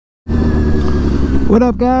What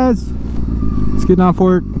up, guys? It's getting off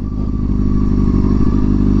work.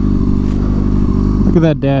 Look at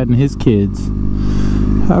that dad and his kids.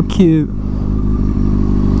 How cute.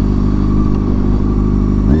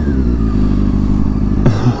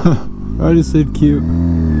 I just said cute.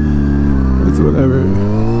 It's whatever.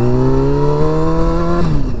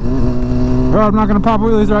 Oh, I'm not gonna pop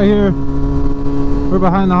wheelies right here. We're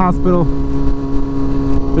behind the hospital.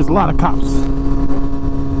 There's a lot of cops.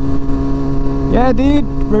 Yeah, dude.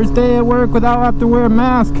 First day at work without having to wear a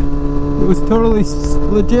mask. It was totally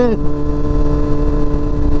legit.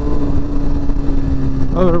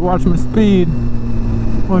 Oh, watch my speed.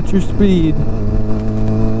 Watch your speed.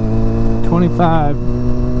 25.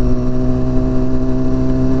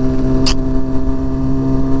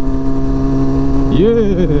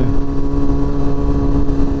 Yeah.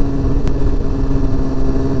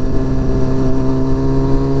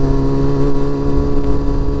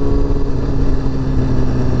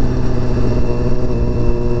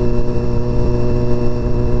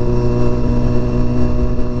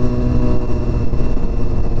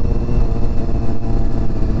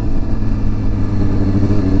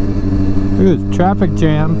 Look at this traffic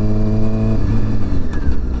jam.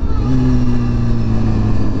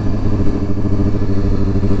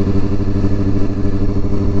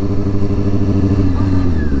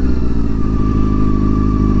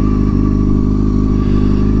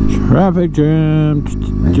 Traffic jam.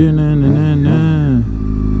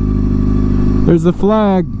 There's the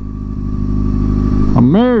flag.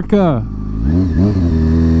 America.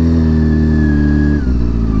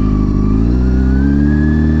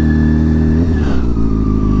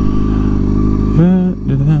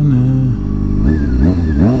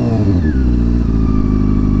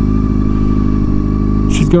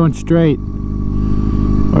 She's going straight.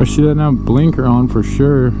 Or she doesn't have a blinker on for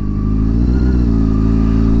sure.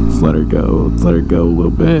 Let's let her go. Let's let her go a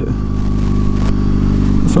little bit.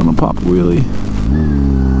 Just want to pop a wheelie.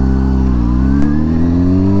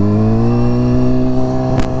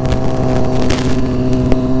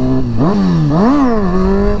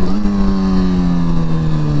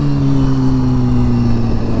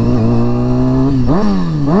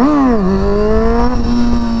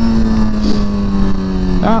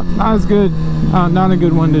 Not as good. Not a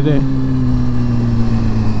good one today.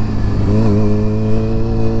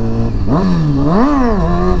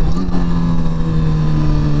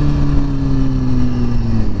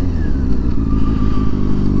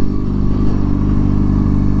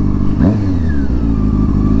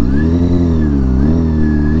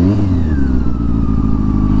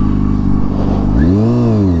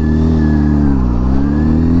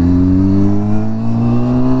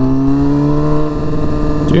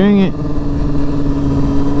 Dang it.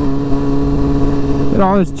 Look at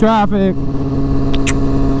all this traffic.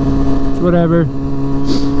 It's whatever. I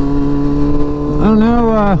don't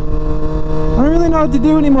know, I don't really know what to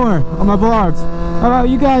do anymore on my vlogs. How about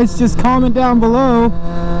you guys just comment down below,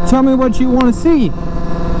 tell me what you want to see,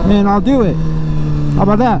 and I'll do it. How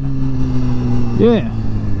about that? Yeah.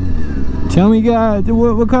 Tell me guys,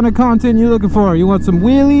 what kind of content you're looking for. You want some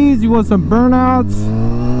wheelies? You want some burnouts?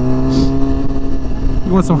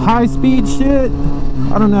 You want some high-speed shit?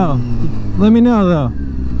 I don't know. Let me know though,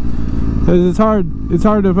 cause it's hard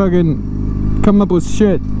to fucking come up with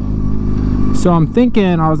shit. So I'm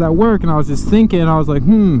thinking, I was at work and I was just thinking, I was like,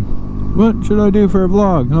 what should I do for a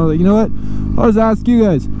vlog? And I was like, you know what? I'll just ask you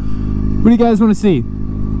guys. What do you guys want to see?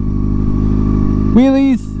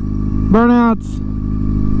 Wheelies, burnouts,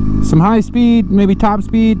 some high speed, maybe top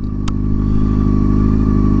speed.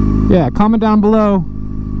 Yeah, comment down below.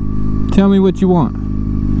 Tell me what you want,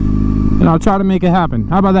 and I'll try to make it happen.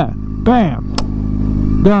 How about that? Bam!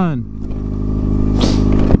 Done.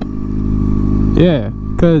 Yeah,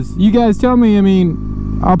 because you guys tell me, I mean,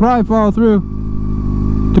 I'll probably follow through.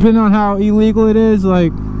 Depending on how illegal it is,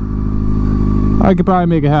 like, I could probably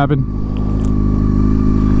make it happen.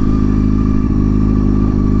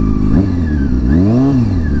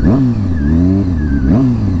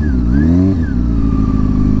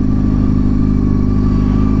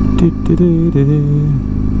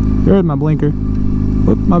 There's my blinker.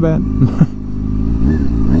 Whoop, my bad.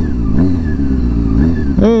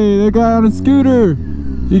 Hey, that guy on a scooter.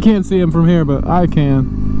 You can't see him from here, but I can.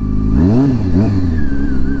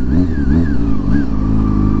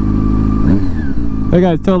 That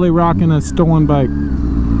guy's totally rocking a stolen bike.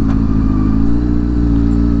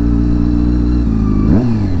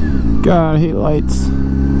 God, I hate lights.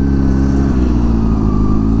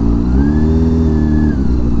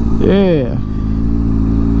 Yeah.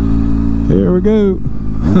 Here we go.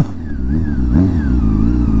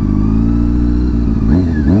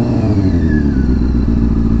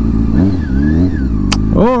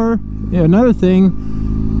 another thing,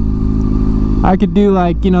 I could do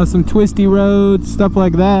like, you know, some twisty roads, stuff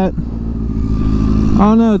like that. I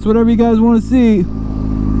don't know, it's whatever you guys want to see.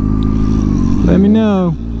 Let me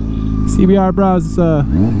know. CBR Bros,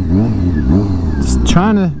 just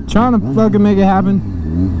trying to fucking make it happen.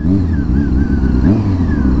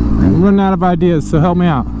 I'm running out of ideas, so help me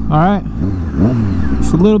out, alright?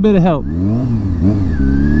 Just a little bit of help.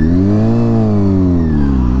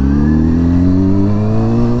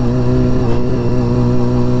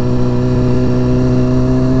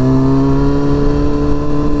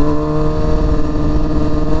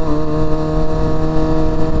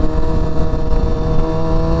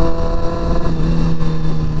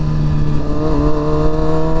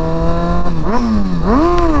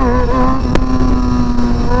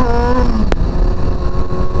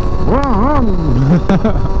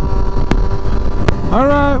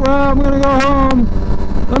 Alright, well, I'm gonna go home.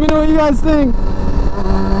 Let me know what you guys think.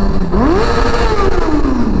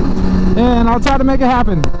 And I'll try to make it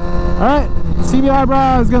happen. Alright, CBR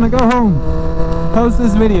Bros is gonna go home, post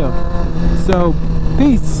this video. So,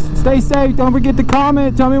 peace. Stay safe. Don't forget to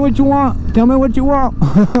comment. Tell me what you want. Tell me what you want.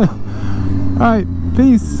 Alright,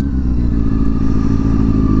 peace.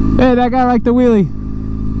 Hey, that guy liked the wheelie.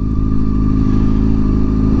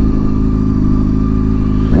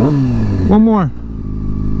 One more.